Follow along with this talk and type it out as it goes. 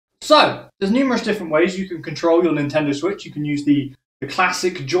So, there's numerous different ways you can control your Nintendo Switch. You can use the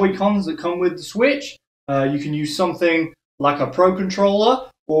classic Joy-Cons that come with the Switch. You can use something like a Pro Controller,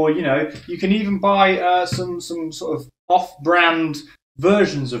 or you can even buy some sort of off-brand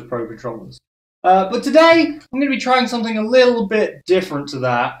versions of Pro Controllers. But today, I'm going to be trying something a little bit different to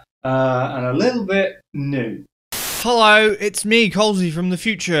that, and a little bit new. Hello, it's me, Colesy from the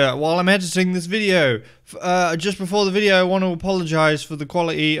future, while I'm editing this video. Just before the video, I want to apologise for the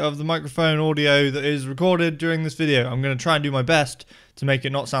quality of the microphone audio that is recorded during this video. I'm going to try and do my best to make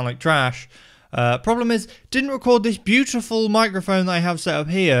it not sound like trash. Problem is, didn't record this beautiful microphone that I have set up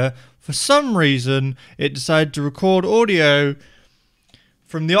here. For some reason, it decided to record audio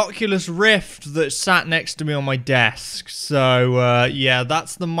from the Oculus Rift that sat next to me on my desk. So, yeah,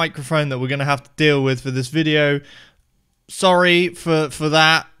 that's the microphone that we're going to have to deal with for this video. Sorry for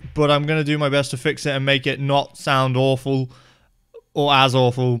that, but I'm going to do my best to fix it and make it not sound awful or as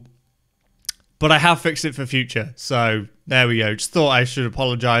awful. But I have fixed it for future, so there we go. Just thought I should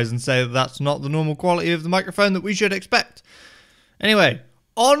apologise and say that that's not the normal quality of the microphone that we should expect. Anyway,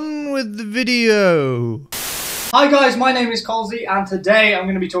 on with the video. Hi guys, my name is Colesy, and today I'm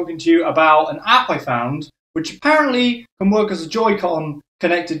going to be talking to you about an app I found which apparently can work as a Joy-Con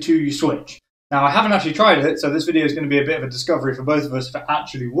connected to your Switch. Now, I haven't actually tried it, so this video is going to be a bit of a discovery for both of us if it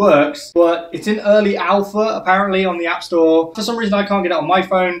actually works, but it's in early alpha, apparently, on the App Store. For some reason, I can't get it on my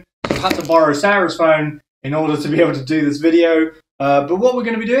phone, so I've had to borrow Sarah's phone in order to be able to do this video. But what we're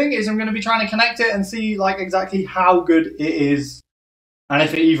going to be doing is I'm going to be trying to connect it and see exactly how good it is, and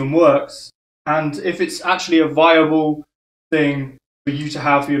if it even works, and if it's actually a viable thing for you to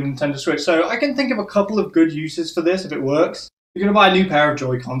have for your Nintendo Switch. So I can think of a couple of good uses for this if it works. You're going to buy a new pair of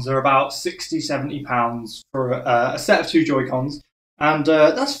Joy-Cons. They're about £60–70 for a set of 2 Joy-Cons. And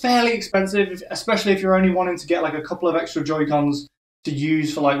that's fairly expensive, especially if you're only wanting to get a couple of extra Joy-Cons to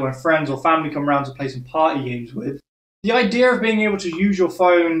use for when friends or family come around to play some party games with. The idea of being able to use your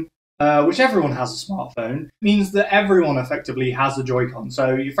phone, which everyone has a smartphone, means that everyone effectively has a Joy-Con.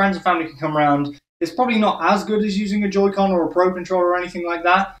 So your friends and family can come around. It's probably not as good as using a Joy-Con or a Pro Controller or anything like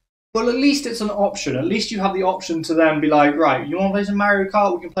that. But at least it's an option. At least you have the option to then be like, right, you want to play some Mario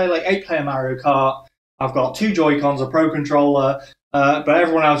Kart? We can play 8-player Mario Kart. I've got 2 Joy-Cons, a Pro Controller, but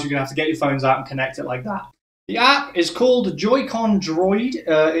everyone else, you're going to have to get your phones out and connect it like that. The app is called Joycon Droid.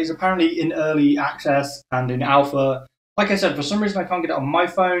 It's apparently in early access and in alpha. Like I said, for some reason I can't get it on my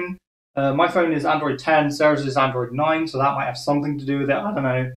phone. My phone is Android 10, Sarah's is Android 9, so that might have something to do with it. I don't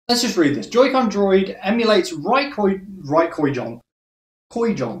know. Let's just read this. Joycon Droid emulates right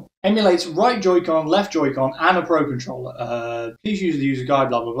Joy-Con, left Joy-Con, and a Pro Controller. Please use the user guide,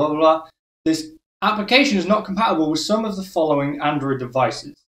 blah, blah, blah, blah, blah. This application is not compatible with some of the following Android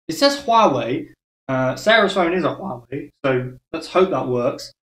devices. It says Huawei. Sarah's phone is a Huawei, so let's hope that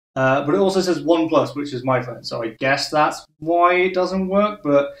works. But it also says OnePlus, which is my phone, so I guess that's why it doesn't work,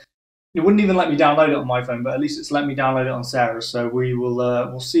 but it wouldn't even let me download it on my phone, but at least it's let me download it on Sarah's, so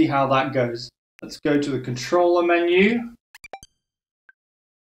we'll see how that goes. Let's go to the controller menu.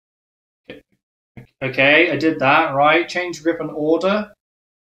 Okay, I did that, right. Change grip and order.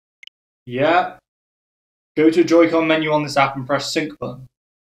 Yeah. Go to Joy-Con menu on this app and press sync button.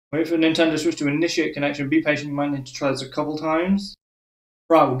 Wait for Nintendo Switch to initiate connection. Be patient, you might need to try this a couple times.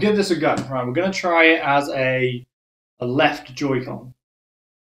 Right, we'll give this a go. Right, we're going to try it as a left Joy-Con.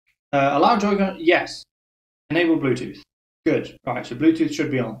 Allow Joy-Con, yes. Enable Bluetooth. Good. Right, so Bluetooth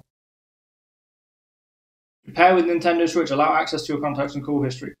should be on. Pair with Nintendo Switch. Allow access to your contacts and call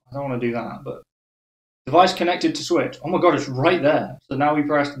history. I don't want to do that, but... Device connected to Switch. Oh my god, it's right there. So now we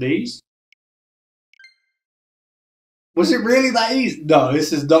press these. Was it really that easy? No,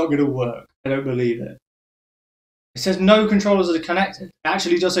 this is not going to work. I don't believe it. It says no controllers are connected. It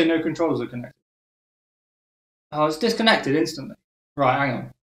actually does say no controllers are connected. Oh, it's disconnected instantly. Right, hang on.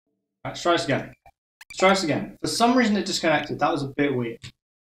 Right, let's try this again. Let's try this again. For some reason it disconnected. That was a bit weird.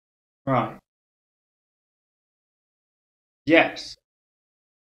 Right. Yes.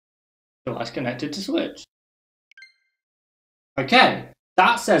 Device connected to Switch. Okay,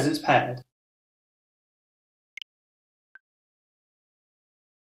 that says it's paired.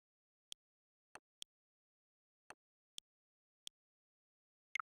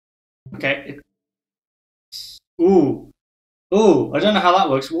 Okay. Ooh, I don't know how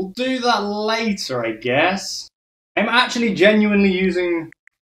that works. We'll do that later, I guess. I'm actually genuinely using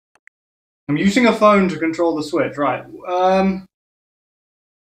a phone to control the Switch, right?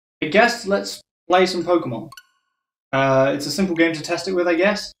 I guess let's play some Pokemon. It's a simple game to test it with, I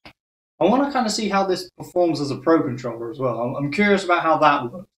guess. I want to kind of see how this performs as a Pro Controller as well. I'm curious about how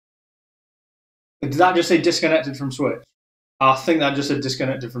that works. Did that just say disconnected from Switch? I think that just said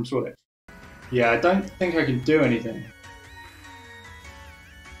disconnected from Switch. Yeah, I don't think I can do anything.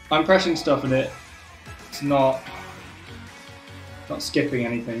 I'm pressing stuff and it's not skipping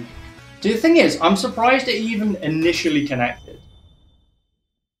anything. The thing is, I'm surprised it even initially connected.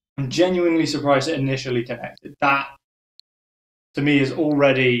 I'm genuinely surprised it initially connected. That, to me, is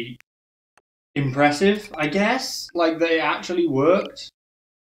already impressive, I guess. Like, that it actually worked.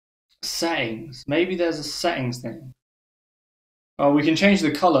 Settings. Maybe there's a settings thing. Oh, we can change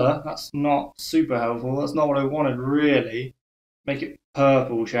the color. That's not super helpful. That's not what I wanted, really. Make it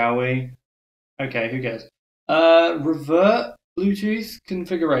purple, shall we? Okay, who cares? Revert Bluetooth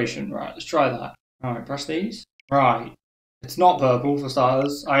configuration. Right, let's try that. Alright, press these. Right. It's not purple, for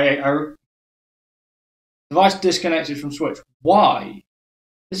starters. Device disconnected from Switch. Why?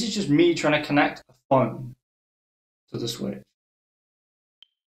 This is just me trying to connect a phone to the Switch.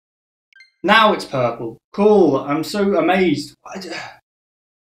 Now it's purple. Cool. I'm so amazed.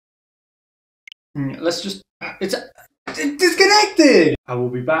 Let's just... It's disconnected! I will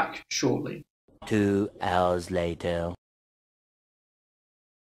be back shortly. 2 hours later.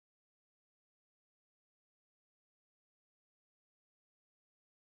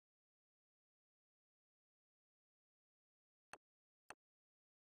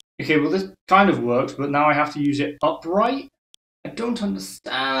 Okay, well this kind of works, but now I have to use it upright? I don't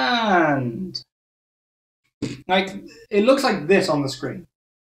understand. Like, it looks like this on the screen.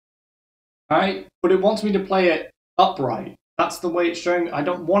 Right? But it wants me to play it upright. That's the way it's showing. I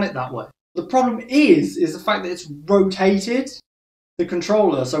don't want it that way. The problem is the fact that it's rotated the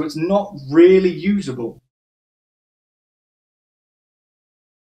controller, so it's not really usable.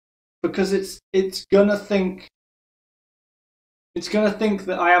 Because it's gonna think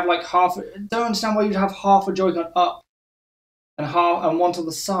that I have like half. I don't understand why you'd have half a Joy-Con up and one to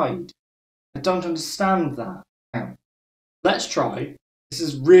the side. I don't understand that. Now, let's try. This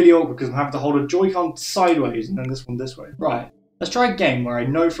is really awkward because I'm having to hold a Joy-Con sideways and then this one this way. Right. Let's try a game where I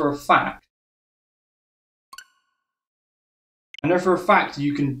know for a fact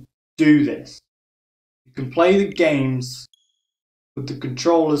you can do this. You can play the games with the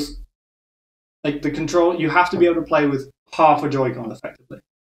controllers. Like you have to be able to play with half a Joy-Con effectively.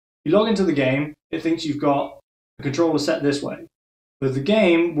 You log into the game, it thinks you've got a controller set this way. But the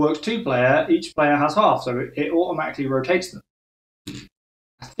game works 2-player, each player has half, so it automatically rotates them.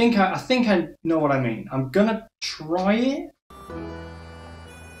 I think I know what I mean. I'm gonna try it.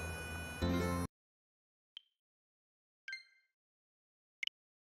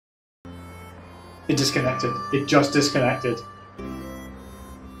 It disconnected. It just disconnected.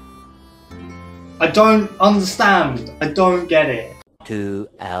 I don't understand. I don't get it. 2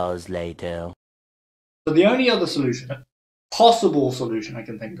 hours later. So the only other solution, possible solution I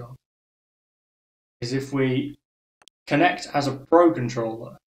can think of, is if we connect as a Pro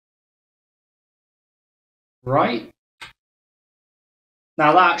controller. Right?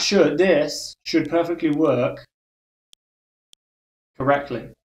 Now this should perfectly work correctly.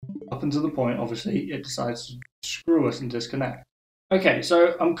 Up until the point, obviously, it decides to screw us and disconnect. Okay,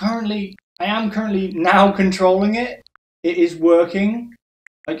 so I am currently now controlling it. It is working.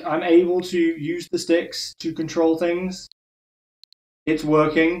 Like, I'm able to use the sticks to control things. It's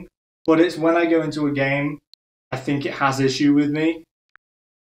working, but it's when I go into a game, I think it has issue with me.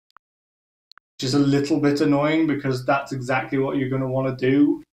 Which is a little bit annoying because that's exactly what you're going to want to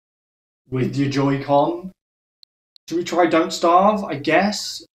do with your Joy-Con. Should we try Don't Starve? I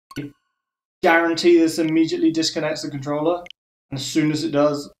guess. I guarantee this immediately disconnects the controller. And as soon as it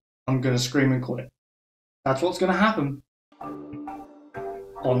does, I'm going to scream and quit. That's what's going to happen.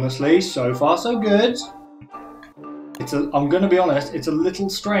 Honestly, so far so good. I'm going to be honest, it's a little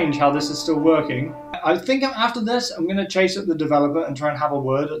strange how this is still working. I think after this, I'm going to chase up the developer and try and have a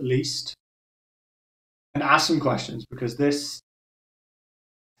word at least. And ask some questions, because I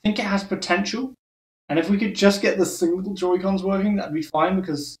think it has potential. And if we could just get the single Joy-Cons working, that'd be fine,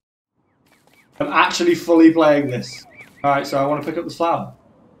 because I'm actually fully playing this. Alright, so I want to pick up the flower.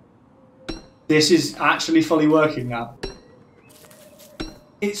 This is actually fully working now.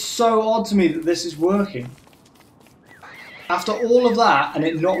 It's so odd to me that this is working. After all of that and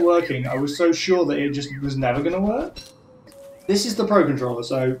it not working, I was so sure that it just was never going to work. This is the Pro controller,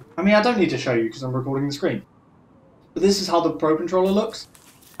 so I mean I don't need to show you because I'm recording the screen. But this is how the Pro controller looks.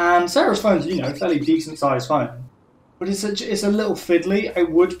 And Sarah's phone's, you know, a fairly decent sized phone. But it's a little fiddly. I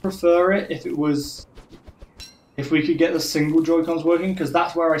would prefer it if we could get the single Joy-Cons working, because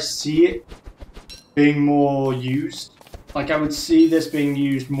that's where I see it being more used. Like, I would see this being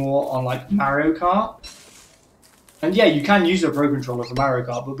used more on like Mario Kart. And yeah, you can use a Pro Controller for Mario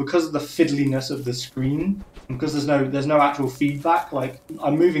Kart, but because of the fiddliness of the screen, and because there's no actual feedback, like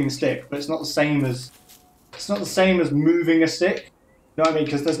I'm moving the stick, but it's not the same as moving a stick. You know what I mean?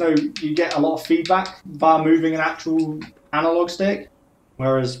 Because you get a lot of feedback via moving an actual analog stick,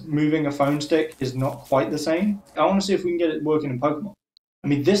 whereas moving a phone stick is not quite the same. I want to see if we can get it working in Pokemon. I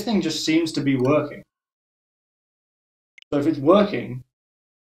mean, this thing just seems to be working. So if it's working,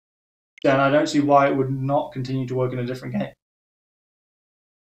 then I don't see why it would not continue to work in a different game.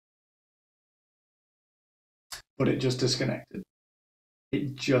 But it just disconnected.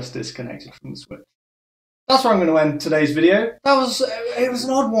 It just disconnected from the Switch. That's where I'm going to end today's video. It was an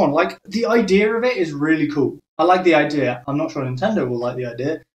odd one. Like, the idea of it is really cool. I like the idea. I'm not sure Nintendo will like the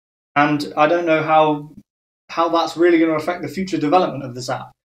idea. And I don't know how that's really going to affect the future development of this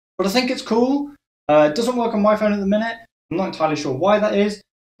app. But I think it's cool. It doesn't work on my phone at the minute. I'm not entirely sure why that is.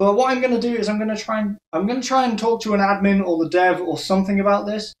 But what I'm going to do is I'm going to try and talk to an admin or the dev or something about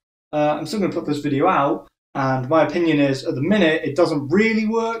this. I'm still going to put this video out. And my opinion is, at the minute, it doesn't really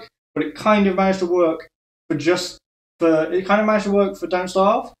work. But it kind of managed to work for Don't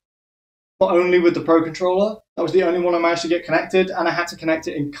Starve, but only with the Pro Controller. That was the only one I managed to get connected, and I had to connect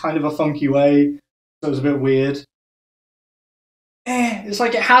it in kind of a funky way, so it was a bit weird. It's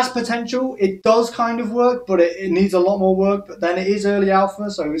like it has potential. It does kind of work, but it needs a lot more work. But then it is early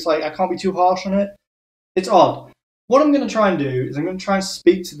alpha, so it's like I can't be too harsh on it. It's odd. What I'm going to try and do is I'm going to try and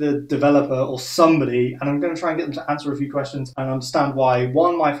speak to the developer or somebody, and I'm going to try and get them to answer a few questions and understand why,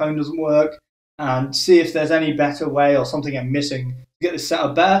 one, my phone doesn't work, and see if there's any better way or something I'm missing to get this set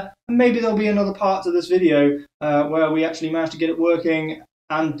up better. And maybe there'll be another part to this video where we actually manage to get it working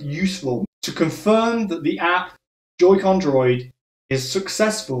and useful. To confirm that the app Joycon Droid is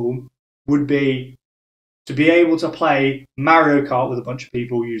successful would be to be able to play Mario Kart with a bunch of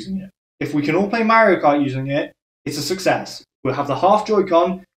people using it. If we can all play Mario Kart using it, it's a success. We'll have the half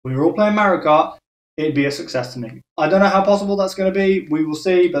Joy-Con, we're all playing Mario Kart, it'd be a success to me. I don't know how possible that's going to be, we will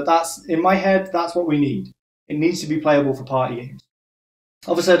see, but that's, in my head, that's what we need. It needs to be playable for party games.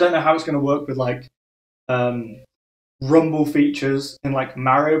 Obviously, I don't know how it's going to work with, like, rumble features in, like,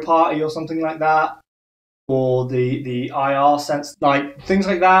 Mario Party or something like that, or the IR sense, like, things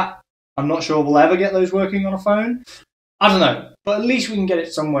like that. I'm not sure we'll ever get those working on a phone. I don't know, but at least we can get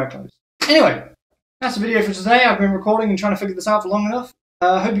it somewhere close. Anyway, that's the video for today. I've been recording and trying to figure this out for long enough.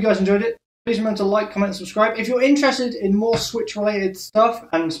 I hope you guys enjoyed it. Please remember to like, comment, and subscribe. If you're interested in more Switch-related stuff,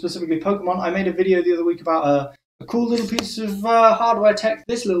 and specifically Pokemon, I made a video the other week about a cool little piece of hardware tech,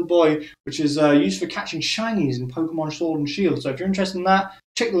 this little boy, which is used for catching shinies in Pokemon Sword and Shield. So if you're interested in that,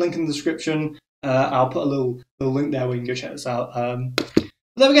 check the link in the description. I'll put a little link there where you can go check this out. But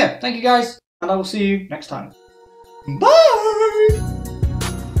there we go. Thank you guys, and I will see you next time. Bye!